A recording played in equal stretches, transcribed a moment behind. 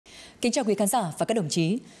Kính chào quý khán giả và các đồng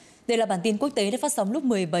chí. Đây là bản tin quốc tế được phát sóng lúc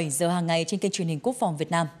 17 giờ hàng ngày trên kênh truyền hình Quốc phòng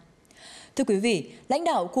Việt Nam. Thưa quý vị, lãnh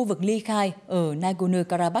đạo khu vực ly khai ở Niger,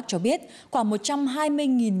 Karabakh cho biết khoảng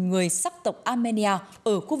 120.000 người sắc tộc Armenia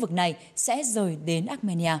ở khu vực này sẽ rời đến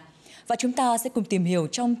Armenia. Và chúng ta sẽ cùng tìm hiểu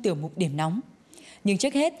trong tiểu mục điểm nóng. Nhưng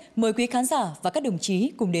trước hết, mời quý khán giả và các đồng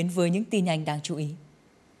chí cùng đến với những tin nhanh đáng chú ý.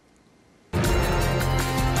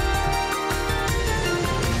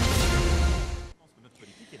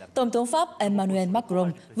 Tổng thống Pháp Emmanuel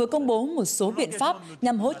Macron vừa công bố một số biện pháp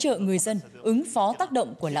nhằm hỗ trợ người dân ứng phó tác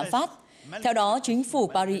động của lạm phát. Theo đó, chính phủ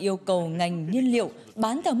Paris yêu cầu ngành nhiên liệu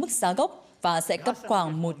bán theo mức giá gốc và sẽ cấp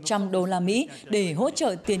khoảng 100 đô la Mỹ để hỗ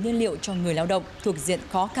trợ tiền nhiên liệu cho người lao động thuộc diện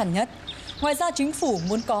khó khăn nhất. Ngoài ra, chính phủ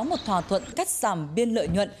muốn có một thỏa thuận cắt giảm biên lợi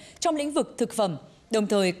nhuận trong lĩnh vực thực phẩm, đồng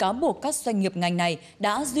thời cáo buộc các doanh nghiệp ngành này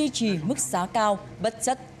đã duy trì mức giá cao bất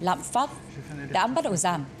chấp lạm phát đã bắt đầu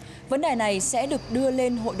giảm. Vấn đề này sẽ được đưa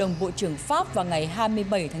lên Hội đồng Bộ trưởng Pháp vào ngày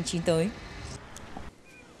 27 tháng 9 tới.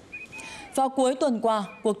 Vào cuối tuần qua,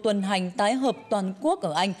 cuộc tuần hành tái hợp toàn quốc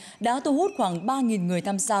ở Anh đã thu hút khoảng 3.000 người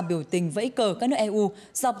tham gia biểu tình vẫy cờ các nước EU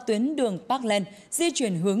dọc tuyến đường Parkland, di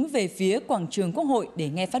chuyển hướng về phía quảng trường Quốc hội để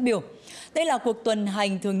nghe phát biểu. Đây là cuộc tuần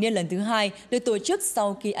hành thường niên lần thứ 2 được tổ chức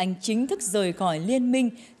sau khi Anh chính thức rời khỏi Liên minh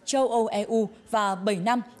châu Âu EU và 7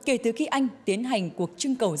 năm kể từ khi Anh tiến hành cuộc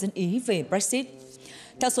trưng cầu dân Ý về Brexit.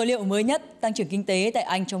 Theo số liệu mới nhất, tăng trưởng kinh tế tại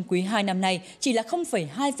Anh trong quý 2 năm nay chỉ là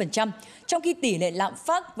 0,2%, trong khi tỷ lệ lạm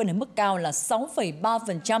phát vẫn ở mức cao là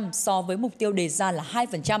 6,3% so với mục tiêu đề ra là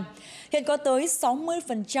 2%. Hiện có tới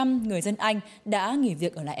 60% người dân Anh đã nghỉ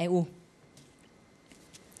việc ở lại EU.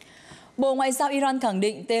 Bộ Ngoại giao Iran khẳng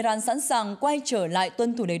định Tehran sẵn sàng quay trở lại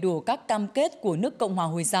tuân thủ đầy đủ các cam kết của nước Cộng hòa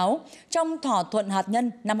Hồi giáo trong thỏa thuận hạt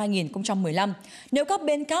nhân năm 2015, nếu các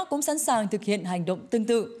bên khác cũng sẵn sàng thực hiện hành động tương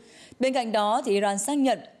tự. Bên cạnh đó, thì Iran xác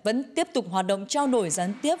nhận vẫn tiếp tục hoạt động trao đổi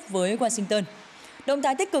gián tiếp với Washington. Động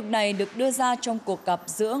thái tích cực này được đưa ra trong cuộc gặp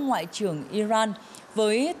giữa Ngoại trưởng Iran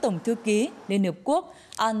với Tổng thư ký Liên Hợp Quốc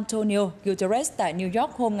Antonio Guterres tại New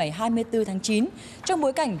York hôm ngày 24 tháng 9, trong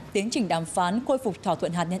bối cảnh tiến trình đàm phán khôi phục thỏa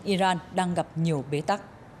thuận hạt nhân Iran đang gặp nhiều bế tắc.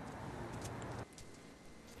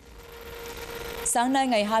 Sáng nay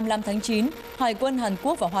ngày 25 tháng 9, Hải quân Hàn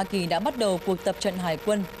Quốc và Hoa Kỳ đã bắt đầu cuộc tập trận hải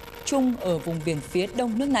quân chung ở vùng biển phía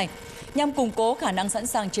đông nước này, nhằm củng cố khả năng sẵn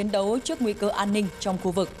sàng chiến đấu trước nguy cơ an ninh trong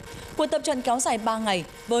khu vực. Cuộc tập trận kéo dài 3 ngày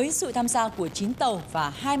với sự tham gia của 9 tàu và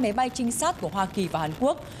 2 máy bay trinh sát của Hoa Kỳ và Hàn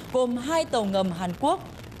Quốc, gồm 2 tàu ngầm Hàn Quốc,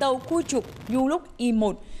 tàu khu trục DUNG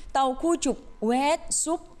I-1, tàu khu trục USS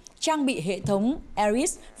Sup trang bị hệ thống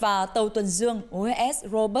Ares và tàu tuần dương USS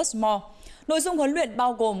Robert Moore. Nội dung huấn luyện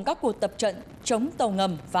bao gồm các cuộc tập trận chống tàu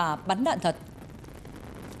ngầm và bắn đạn thật.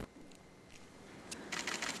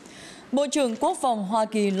 Bộ trưởng Quốc phòng Hoa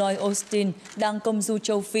Kỳ Lloyd Austin đang công du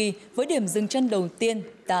châu Phi với điểm dừng chân đầu tiên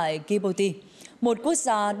tại Djibouti, một quốc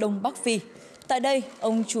gia Đông Bắc Phi. Tại đây,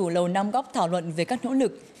 ông chủ Lầu Năm Góc thảo luận về các nỗ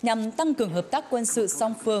lực nhằm tăng cường hợp tác quân sự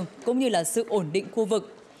song phương cũng như là sự ổn định khu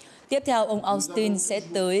vực. Tiếp theo, ông Austin sẽ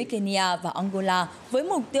tới Kenya và Angola với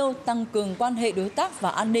mục tiêu tăng cường quan hệ đối tác và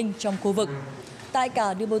an ninh trong khu vực. Tại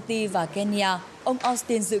cả Djibouti và Kenya, ông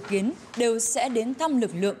Austin dự kiến đều sẽ đến thăm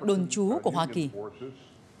lực lượng đồn trú của Hoa Kỳ.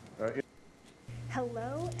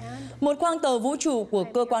 Một khoang tàu vũ trụ của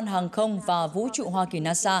cơ quan hàng không và vũ trụ Hoa Kỳ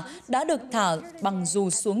NASA đã được thả bằng dù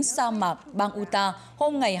xuống sa mạc bang Utah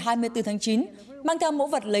hôm ngày 24 tháng 9, mang theo mẫu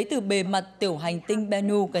vật lấy từ bề mặt tiểu hành tinh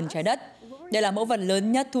Bennu gần trái đất. Đây là mẫu vật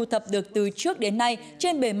lớn nhất thu thập được từ trước đến nay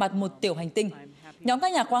trên bề mặt một tiểu hành tinh. Nhóm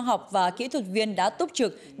các nhà khoa học và kỹ thuật viên đã túc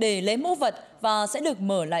trực để lấy mẫu vật và sẽ được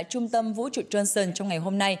mở lại trung tâm vũ trụ Johnson trong ngày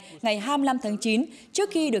hôm nay, ngày 25 tháng 9, trước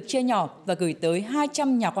khi được chia nhỏ và gửi tới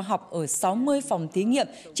 200 nhà khoa học ở 60 phòng thí nghiệm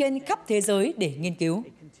trên khắp thế giới để nghiên cứu.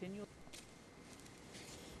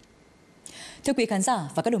 Thưa quý khán giả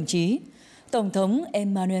và các đồng chí, Tổng thống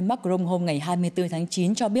Emmanuel Macron hôm ngày 24 tháng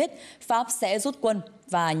 9 cho biết Pháp sẽ rút quân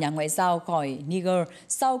và nhà ngoại giao khỏi Niger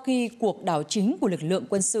sau khi cuộc đảo chính của lực lượng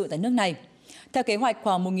quân sự tại nước này. Theo kế hoạch,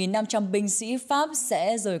 khoảng 1.500 binh sĩ Pháp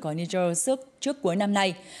sẽ rời khỏi Niger trước cuối năm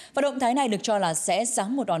nay. Và động thái này được cho là sẽ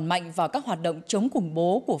giáng một đòn mạnh vào các hoạt động chống khủng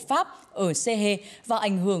bố của Pháp ở Sahel và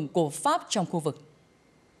ảnh hưởng của Pháp trong khu vực.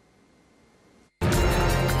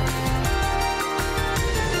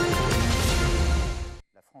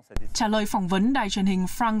 Trả lời phỏng vấn đài truyền hình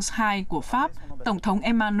France 2 của Pháp, Tổng thống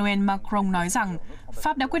Emmanuel Macron nói rằng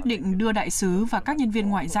Pháp đã quyết định đưa đại sứ và các nhân viên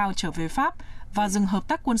ngoại giao trở về Pháp và dừng hợp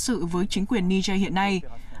tác quân sự với chính quyền Niger hiện nay.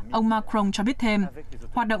 Ông Macron cho biết thêm,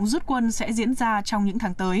 hoạt động rút quân sẽ diễn ra trong những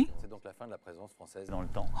tháng tới.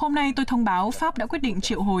 Hôm nay tôi thông báo Pháp đã quyết định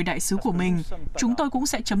triệu hồi đại sứ của mình. Chúng tôi cũng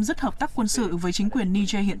sẽ chấm dứt hợp tác quân sự với chính quyền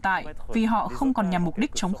Niger hiện tại vì họ không còn nhằm mục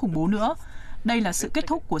đích chống khủng bố nữa. Đây là sự kết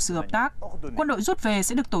thúc của sự hợp tác. Quân đội rút về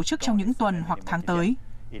sẽ được tổ chức trong những tuần hoặc tháng tới.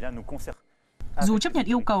 Dù chấp nhận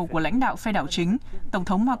yêu cầu của lãnh đạo phe đảo chính, Tổng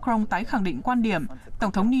thống Macron tái khẳng định quan điểm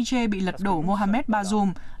Tổng thống Niger bị lật đổ Mohamed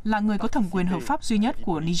Bazoum là người có thẩm quyền hợp pháp duy nhất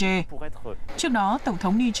của Niger. Trước đó, Tổng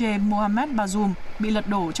thống Niger Mohamed Bazoum bị lật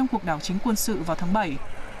đổ trong cuộc đảo chính quân sự vào tháng 7.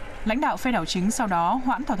 Lãnh đạo phe đảo chính sau đó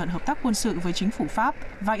hoãn thỏa thuận hợp tác quân sự với chính phủ Pháp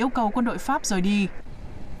và yêu cầu quân đội Pháp rời đi.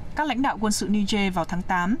 Các lãnh đạo quân sự Niger vào tháng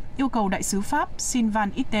 8 yêu cầu đại sứ Pháp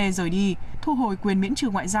Sylvain Ité rời đi, thu hồi quyền miễn trừ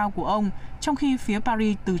ngoại giao của ông, trong khi phía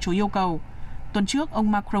Paris từ chối yêu cầu. Tuần trước,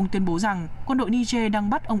 ông Macron tuyên bố rằng quân đội Niger đang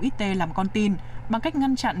bắt ông Ité làm con tin bằng cách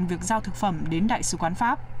ngăn chặn việc giao thực phẩm đến đại sứ quán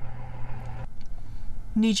Pháp.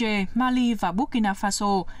 Niger, Mali và Burkina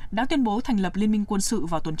Faso đã tuyên bố thành lập liên minh quân sự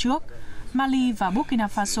vào tuần trước. Mali và Burkina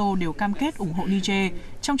Faso đều cam kết ủng hộ Niger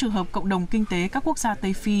trong trường hợp cộng đồng kinh tế các quốc gia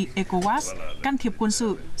Tây Phi ECOWAS can thiệp quân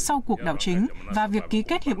sự sau cuộc đảo chính và việc ký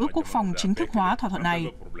kết hiệp ước quốc phòng chính thức hóa thỏa thuận này.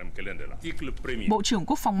 Bộ trưởng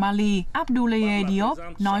Quốc phòng Mali Abdoulaye Diop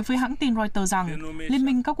nói với hãng tin Reuters rằng Liên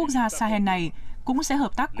minh các quốc gia Sahel này cũng sẽ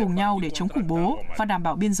hợp tác cùng nhau để chống khủng bố và đảm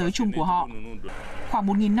bảo biên giới chung của họ. Khoảng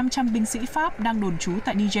 1.500 binh sĩ Pháp đang đồn trú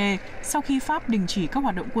tại Niger sau khi Pháp đình chỉ các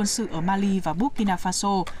hoạt động quân sự ở Mali và Burkina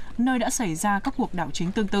Faso, nơi đã xảy ra các cuộc đảo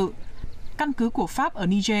chính tương tự. Căn cứ của Pháp ở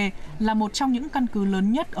Niger là một trong những căn cứ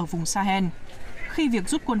lớn nhất ở vùng Sahel. Khi việc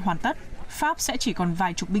rút quân hoàn tất, Pháp sẽ chỉ còn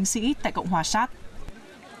vài chục binh sĩ tại Cộng hòa Chad.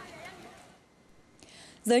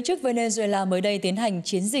 Giới chức Venezuela mới đây tiến hành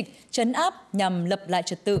chiến dịch trấn áp nhằm lập lại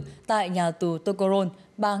trật tự tại nhà tù Tocorón,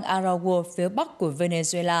 bang Aragua phía bắc của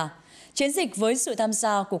Venezuela. Chiến dịch với sự tham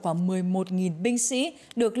gia của khoảng 11.000 binh sĩ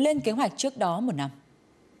được lên kế hoạch trước đó một năm.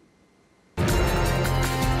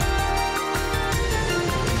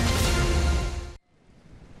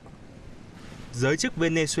 Giới chức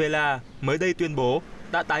Venezuela mới đây tuyên bố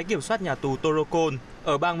đã tái kiểm soát nhà tù Tocorón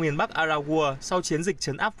ở bang miền Bắc Aragua sau chiến dịch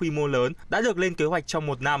trấn áp quy mô lớn đã được lên kế hoạch trong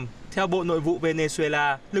một năm. Theo Bộ Nội vụ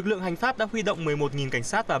Venezuela, lực lượng hành pháp đã huy động 11.000 cảnh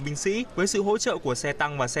sát và binh sĩ với sự hỗ trợ của xe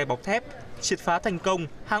tăng và xe bọc thép, triệt phá thành công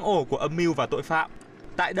hang ổ của âm mưu và tội phạm.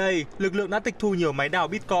 Tại đây, lực lượng đã tịch thu nhiều máy đào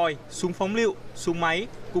Bitcoin, súng phóng lựu, súng máy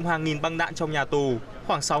cùng hàng nghìn băng đạn trong nhà tù.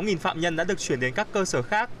 Khoảng 6.000 phạm nhân đã được chuyển đến các cơ sở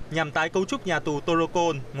khác nhằm tái cấu trúc nhà tù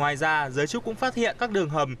Tocorón. Ngoài ra, giới chức cũng phát hiện các đường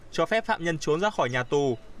hầm cho phép phạm nhân trốn ra khỏi nhà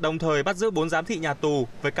tù, đồng thời bắt giữ 4 giám thị nhà tù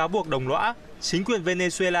với cáo buộc đồng lõa. Chính quyền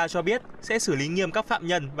Venezuela cho biết sẽ xử lý nghiêm các phạm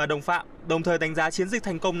nhân và đồng phạm, đồng thời đánh giá chiến dịch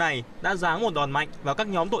thành công này đã giáng một đòn mạnh vào các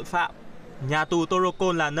nhóm tội phạm. Nhà tù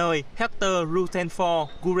Tocorón là nơi Hector Rutherford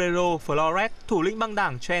Guerrero Flores, thủ lĩnh băng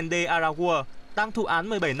đảng Tránh de Aragua, đang thụ án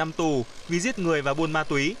 17 năm tù vì giết người và buôn ma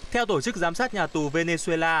túy. Theo tổ chức giám sát nhà tù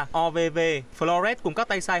Venezuela OVV, Flores cùng các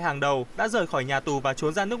tay sai hàng đầu đã rời khỏi nhà tù và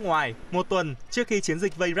trốn ra nước ngoài một tuần trước khi chiến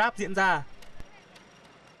dịch vây ráp diễn ra.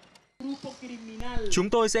 Chúng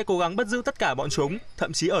tôi sẽ cố gắng bắt giữ tất cả bọn chúng,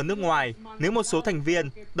 thậm chí ở nước ngoài. Nếu một số thành viên,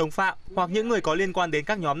 đồng phạm hoặc những người có liên quan đến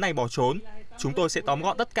các nhóm này bỏ trốn, chúng tôi sẽ tóm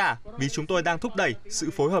gọn tất cả vì chúng tôi đang thúc đẩy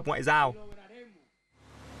sự phối hợp ngoại giao.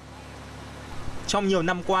 Trong nhiều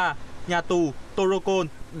năm qua, nhà tù Tocorón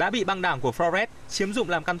đã bị băng đảng của Flores chiếm dụng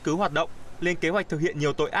làm căn cứ hoạt động, lên kế hoạch thực hiện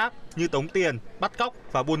nhiều tội ác như tống tiền, bắt cóc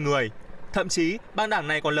và buôn người. Thậm chí, băng đảng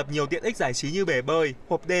này còn lập nhiều tiện ích giải trí như bể bơi,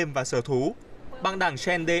 hộp đêm và sở thú. Băng đảng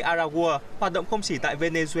Tránh de Aragua hoạt động không chỉ tại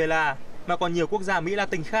Venezuela mà còn nhiều quốc gia Mỹ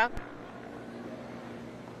Latin khác.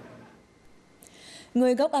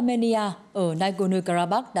 Người gốc Armenia ở Niger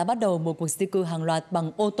Karabakh đã bắt đầu một cuộc di cư hàng loạt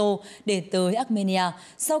bằng ô tô để tới Armenia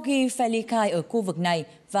sau khi phe ly khai ở khu vực này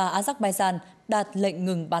và Azerbaijan đạt lệnh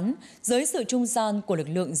ngừng bắn dưới sự trung gian của lực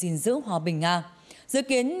lượng gìn giữ hòa bình Nga. Dự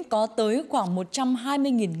kiến có tới khoảng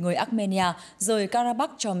 120.000 người Armenia rời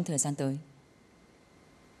Karabakh trong thời gian tới.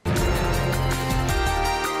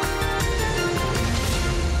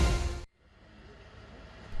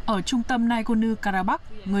 Ở trung tâm Nagorno Karabakh,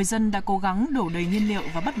 người dân đã cố gắng đổ đầy nhiên liệu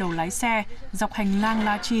và bắt đầu lái xe dọc hành lang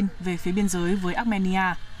Lachin về phía biên giới với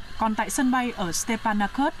Armenia. Còn tại sân bay ở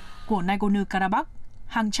Stepanakert của Nagorno Karabakh,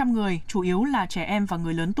 hàng trăm người, chủ yếu là trẻ em và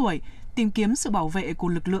người lớn tuổi, tìm kiếm sự bảo vệ của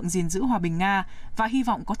lực lượng gìn giữ hòa bình Nga và hy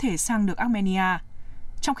vọng có thể sang được Armenia.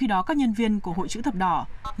 Trong khi đó, các nhân viên của Hội Chữ Thập Đỏ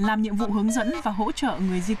làm nhiệm vụ hướng dẫn và hỗ trợ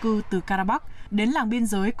người di cư từ Karabakh đến làng biên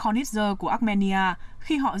giới Niger của Armenia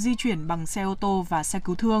khi họ di chuyển bằng xe ô tô và xe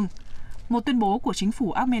cứu thương. Một tuyên bố của chính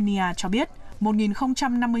phủ Armenia cho biết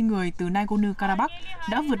 1.050 người từ Nagorno Karabakh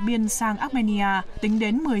đã vượt biên sang Armenia tính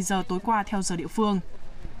đến 10 giờ tối qua theo giờ địa phương.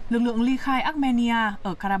 Lực lượng ly khai Armenia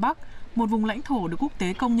ở Karabakh, một vùng lãnh thổ được quốc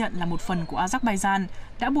tế công nhận là một phần của Azerbaijan,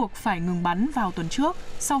 đã buộc phải ngừng bắn vào tuần trước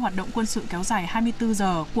sau hoạt động quân sự kéo dài 24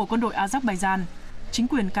 giờ của quân đội Azerbaijan. Chính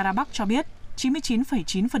quyền Karabakh cho biết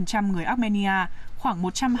 99,9% người Armenia, khoảng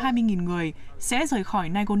 120.000 người sẽ rời khỏi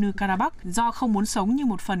Nagorno-Karabakh do không muốn sống như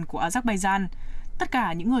một phần của Azerbaijan. Tất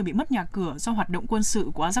cả những người bị mất nhà cửa do hoạt động quân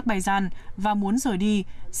sự của Azerbaijan và muốn rời đi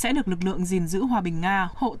sẽ được lực lượng gìn giữ hòa bình Nga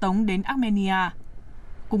hộ tống đến Armenia.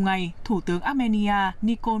 Cùng ngày, Thủ tướng Armenia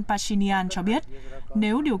Nikol Pashinyan cho biết,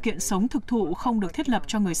 nếu điều kiện sống thực thụ không được thiết lập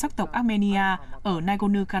cho người sắc tộc Armenia ở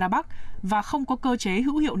Nagorno-Karabakh và không có cơ chế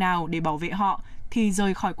hữu hiệu nào để bảo vệ họ, thì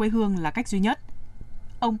rời khỏi quê hương là cách duy nhất.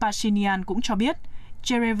 Ông Pashinyan cũng cho biết,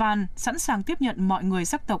 Yerevan sẵn sàng tiếp nhận mọi người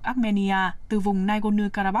sắc tộc Armenia từ vùng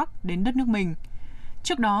Nagorno-Karabakh đến đất nước mình.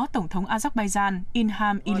 Trước đó, Tổng thống Azerbaijan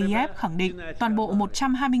Ilham Aliyev khẳng định toàn bộ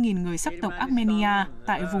 120.000 người sắc tộc Armenia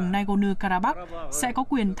tại vùng Nagorno-Karabakh sẽ có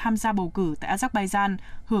quyền tham gia bầu cử tại Azerbaijan,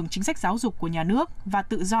 hưởng chính sách giáo dục của nhà nước và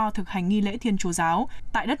tự do thực hành nghi lễ Thiên Chúa giáo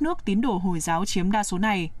tại đất nước tín đồ Hồi giáo chiếm đa số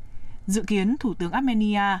này. Dự kiến, Thủ tướng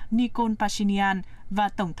Armenia Nikol Pashinyan và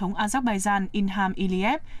Tổng thống Azerbaijan Ilham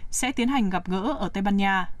Aliyev sẽ tiến hành gặp gỡ ở Tây Ban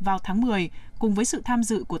Nha vào tháng 10 cùng với sự tham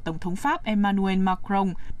dự của Tổng thống Pháp Emmanuel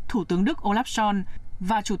Macron, Thủ tướng Đức Olaf Scholz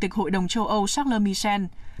và Chủ tịch Hội đồng châu Âu Charles Michel.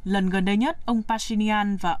 Lần gần đây nhất, ông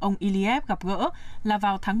Pashinyan và ông Aliyev gặp gỡ là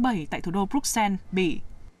vào tháng 7 tại thủ đô Bruxelles, Bỉ.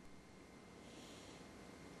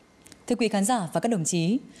 Thưa quý khán giả và các đồng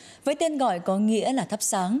chí, với tên gọi có nghĩa là thắp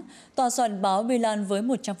sáng, tòa soạn báo Milan với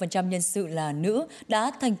 100% nhân sự là nữ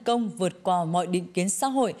đã thành công vượt qua mọi định kiến xã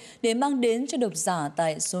hội để mang đến cho độc giả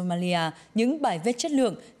tại Somalia những bài viết chất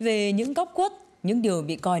lượng về những góc khuất, những điều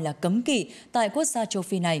bị coi là cấm kỵ tại quốc gia châu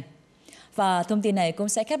Phi này. Và thông tin này cũng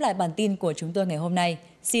sẽ khép lại bản tin của chúng tôi ngày hôm nay.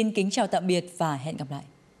 Xin kính chào tạm biệt và hẹn gặp lại.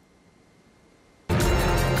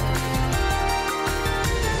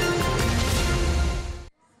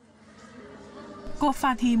 Cô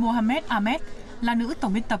Fathi Mohamed Ahmed là nữ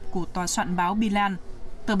tổng biên tập của tòa soạn báo Milan,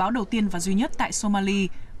 tờ báo đầu tiên và duy nhất tại Somalia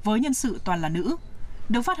với nhân sự toàn là nữ.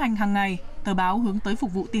 Được phát hành hàng ngày, tờ báo hướng tới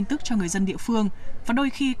phục vụ tin tức cho người dân địa phương và đôi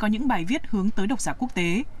khi có những bài viết hướng tới độc giả quốc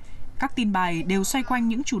tế. Các tin bài đều xoay quanh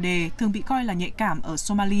những chủ đề thường bị coi là nhạy cảm ở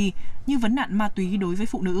Somalia như vấn nạn ma túy đối với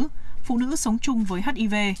phụ nữ sống chung với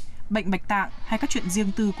HIV, bệnh bạch tạng hay các chuyện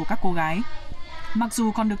riêng tư của các cô gái. Mặc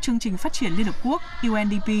dù còn được chương trình phát triển Liên Hợp Quốc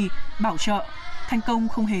UNDP bảo trợ, thành công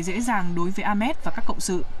không hề dễ dàng đối với Ahmed và các cộng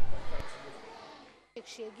sự.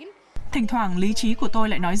 Thỉnh thoảng lý trí của tôi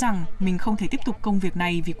lại nói rằng mình không thể tiếp tục công việc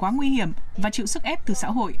này vì quá nguy hiểm và chịu sức ép từ xã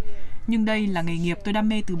hội. Nhưng đây là nghề nghiệp tôi đam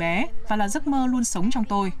mê từ bé và là giấc mơ luôn sống trong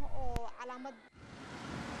tôi.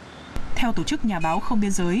 Theo Tổ chức Nhà báo Không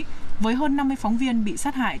Biên giới, với hơn 50 phóng viên bị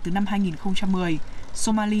sát hại từ năm 2010,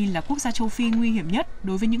 Somalia là quốc gia châu Phi nguy hiểm nhất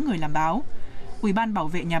đối với những người làm báo. Ủy ban bảo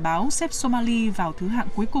vệ nhà báo xếp Somalia vào thứ hạng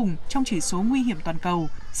cuối cùng trong chỉ số nguy hiểm toàn cầu,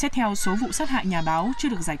 xét theo số vụ sát hại nhà báo chưa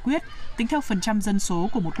được giải quyết, tính theo phần trăm dân số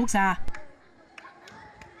của một quốc gia.